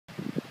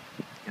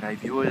G'day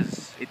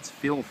viewers, it's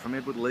Phil from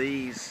Edward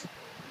Lee's.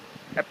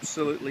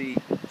 Absolutely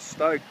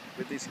stoked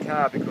with this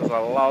car because I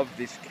love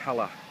this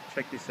colour.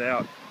 Check this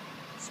out.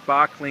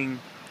 Sparkling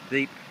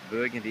deep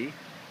burgundy.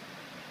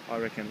 I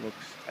reckon looks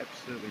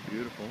absolutely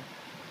beautiful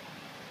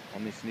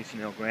on this Nissan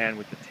Elgrand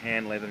with the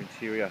tan leather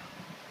interior.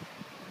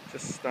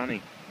 Just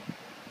stunning.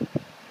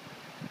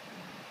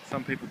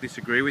 Some people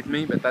disagree with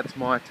me, but that's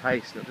my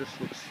taste. It just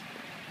looks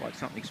like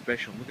something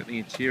special. Look at the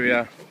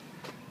interior.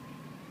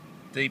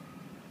 Deep,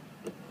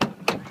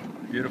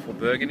 beautiful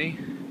burgundy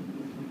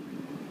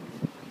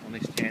on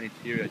this tan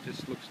interior. It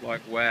just looks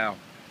like wow.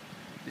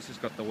 This has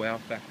got the wow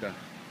factor.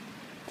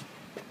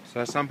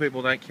 So some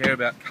people don't care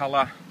about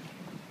colour.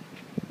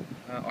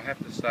 I have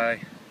to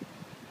say,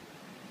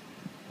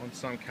 on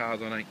some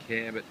cars I don't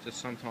care, but just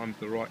sometimes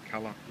the right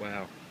colour,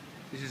 wow.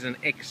 This is an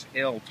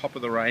XL top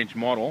of the range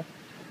model,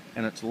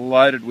 and it's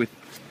loaded with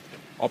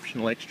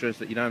optional extras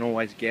that you don't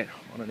always get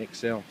on an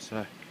XL.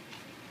 So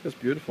just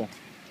beautiful.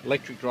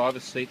 Electric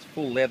driver's seats,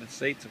 full leather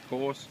seats of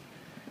course,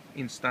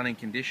 in stunning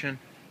condition.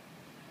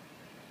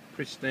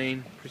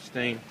 Pristine,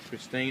 pristine,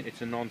 pristine.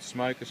 It's a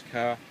non-smoker's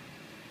car.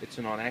 It's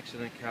a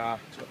non-accident car.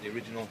 It's got the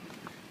original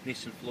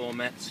Nissan floor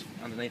mats.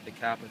 Underneath the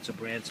carpets are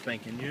brand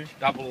spanking new.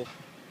 Double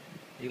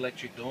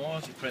electric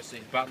doors. You press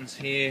these buttons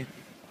here.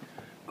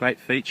 Great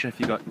feature if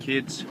you've got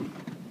kids.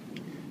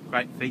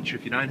 Great feature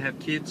if you don't have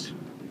kids.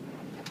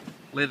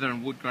 Leather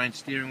and wood grain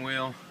steering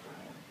wheel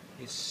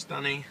is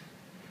stunning.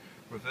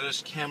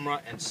 Reverse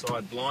camera and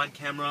side blind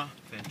camera.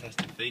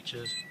 Fantastic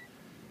features.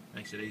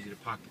 Makes it easy to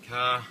park the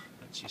car.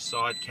 That's your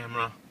side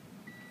camera.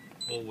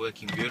 All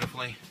working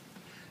beautifully.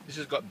 This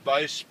has got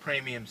Bose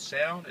premium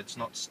sound. It's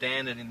not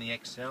standard in the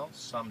XL.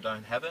 Some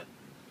don't have it.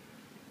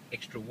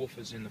 Extra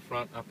woofers in the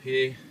front up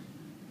here.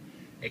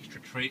 Extra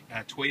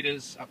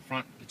tweeters up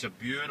front. It's a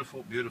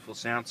beautiful, beautiful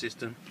sound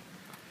system.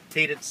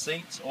 Heated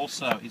seats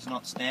also is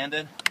not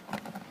standard.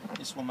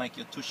 This will make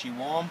your tushy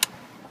warm.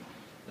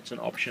 It's an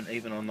option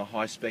even on the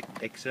high spec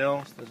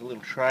XLs. There's a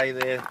little tray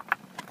there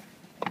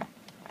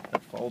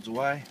that folds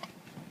away.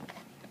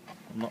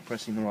 I'm not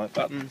pressing the right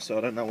button, so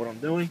I don't know what I'm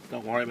doing.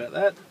 Don't worry about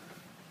that.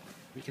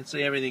 You can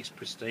see everything's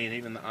pristine,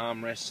 even the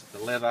armrests, the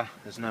leather.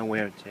 There's no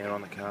wear and tear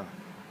on the car.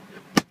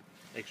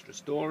 Extra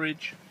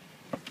storage.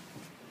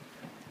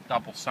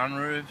 Double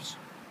sunroofs.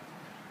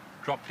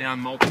 Drop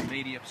down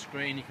multimedia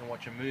screen. You can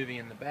watch a movie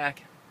in the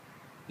back.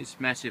 This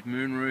massive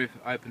moonroof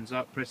opens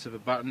up. Press of a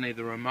button,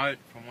 either remote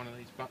from one of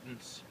these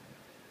buttons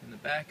in the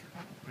back.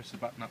 Press the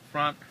button up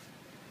front.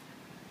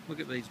 Look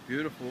at these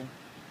beautiful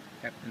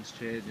captain's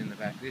chairs in the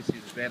back. This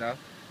is better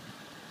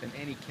than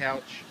any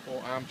couch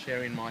or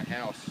armchair in my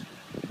house.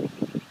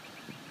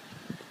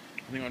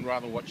 I think I'd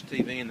rather watch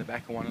TV in the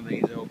back of one of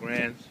these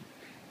Elgrands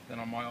than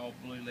on my old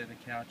blue leather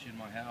couch in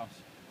my house.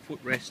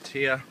 Footrests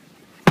here,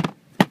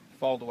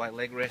 fold away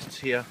leg rests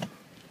here.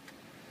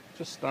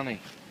 Just stunning.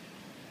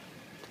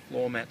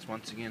 Floor mats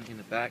once again in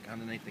the back,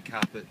 underneath the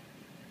carpet,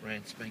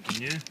 brand spanking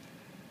new.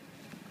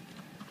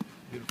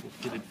 Beautiful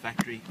fitted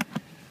factory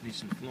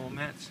Nissan floor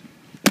mats.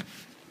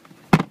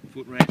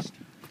 Footrest.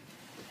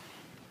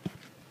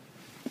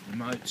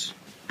 Remotes.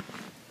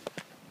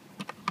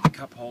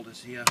 Cup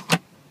holders here.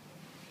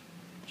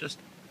 Just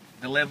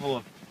the level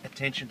of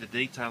attention to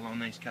detail on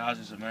these cars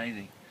is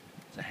amazing.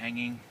 It's a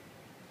hanging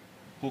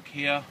hook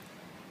here.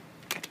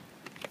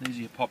 These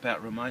are your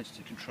pop-out remotes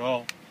to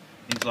control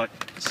things like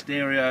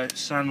stereo,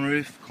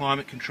 sunroof,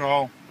 climate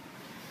control.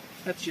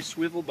 That's your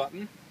swivel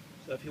button.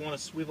 So if you want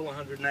to swivel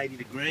 180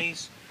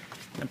 degrees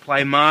and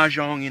play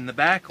mahjong in the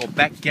back, or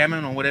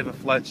backgammon, or whatever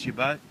floats your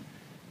boat,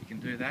 you can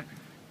do that.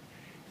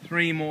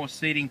 3 more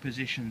seating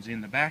positions in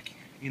the back,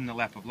 in the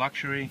lap of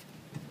luxury.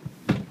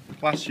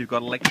 Plus you've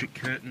got electric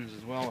curtains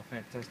as well, a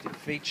fantastic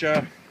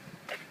feature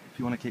if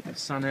you want to keep the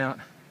sun out.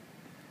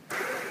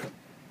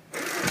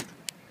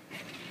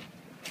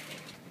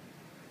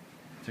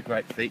 It's a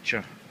great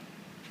feature.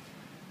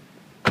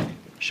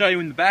 Show you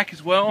in the back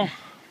as well.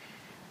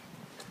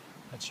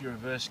 That's your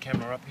reverse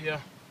camera up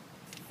here.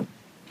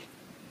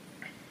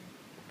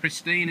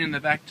 Pristine in the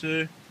back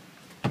too.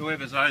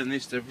 Whoever's owned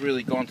this, they've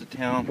really gone to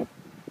town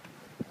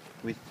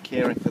with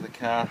caring for the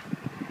car.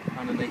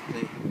 Underneath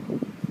the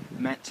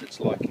mats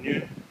it's like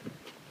new.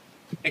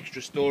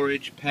 Extra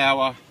storage,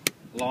 power,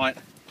 light,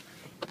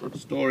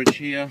 storage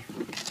here,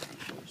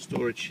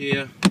 storage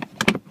here.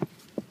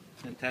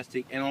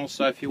 Fantastic. And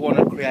also if you want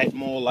to create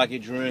more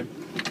luggage room,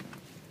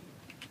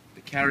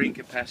 the carrying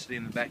capacity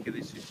in the back of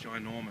this is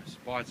ginormous.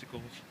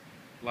 Bicycles,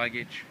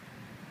 luggage.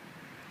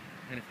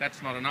 And if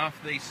that's not enough,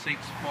 these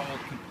seats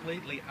fold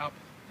completely up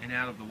and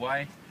out of the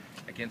way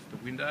against the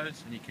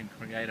windows, and you can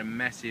create a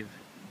massive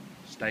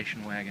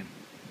station wagon.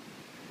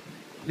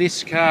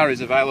 This car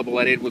is available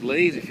at Edward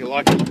Lee's if you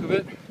like the look of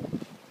it.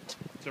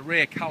 It's a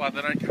rare colour,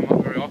 they don't come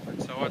up very often,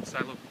 so I'd say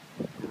look,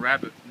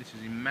 grab it. This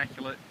is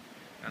immaculate.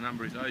 Our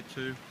number is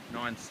 02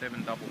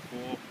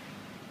 9744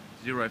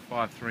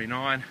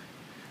 0539.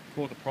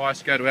 For the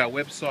price, go to our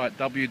website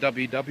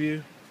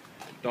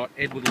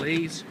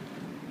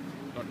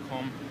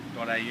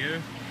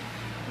www.edwardlees.com.au.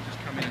 Just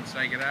come in and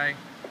say g'day.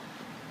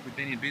 We've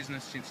been in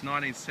business since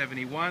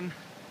 1971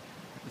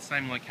 at the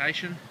same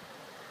location.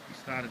 We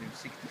started in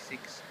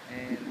 '66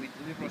 and we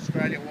deliver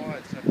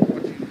Australia-wide. So if you're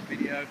watching this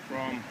video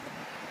from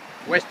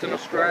Western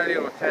Australia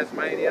or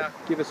Tasmania,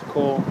 give us a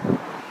call.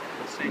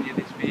 We'll send you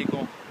this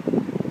vehicle.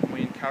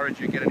 We encourage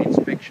you to get an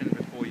inspection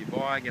before you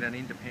buy, get an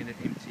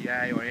independent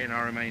MTA or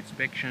NRMA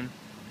inspection.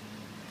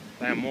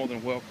 They are more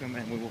than welcome,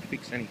 and we will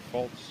fix any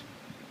faults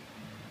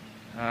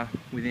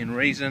within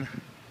reason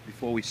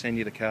before we send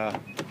you the car.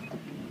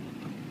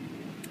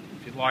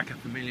 If you'd like a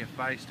familiar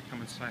face to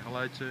come and say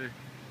hello to,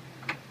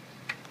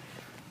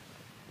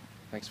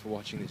 thanks for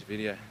watching this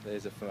video.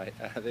 There's a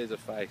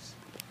face.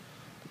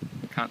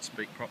 I can't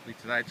speak properly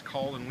today. It's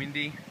cold and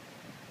windy.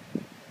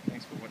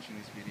 Thanks for watching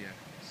this video.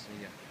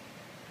 See ya.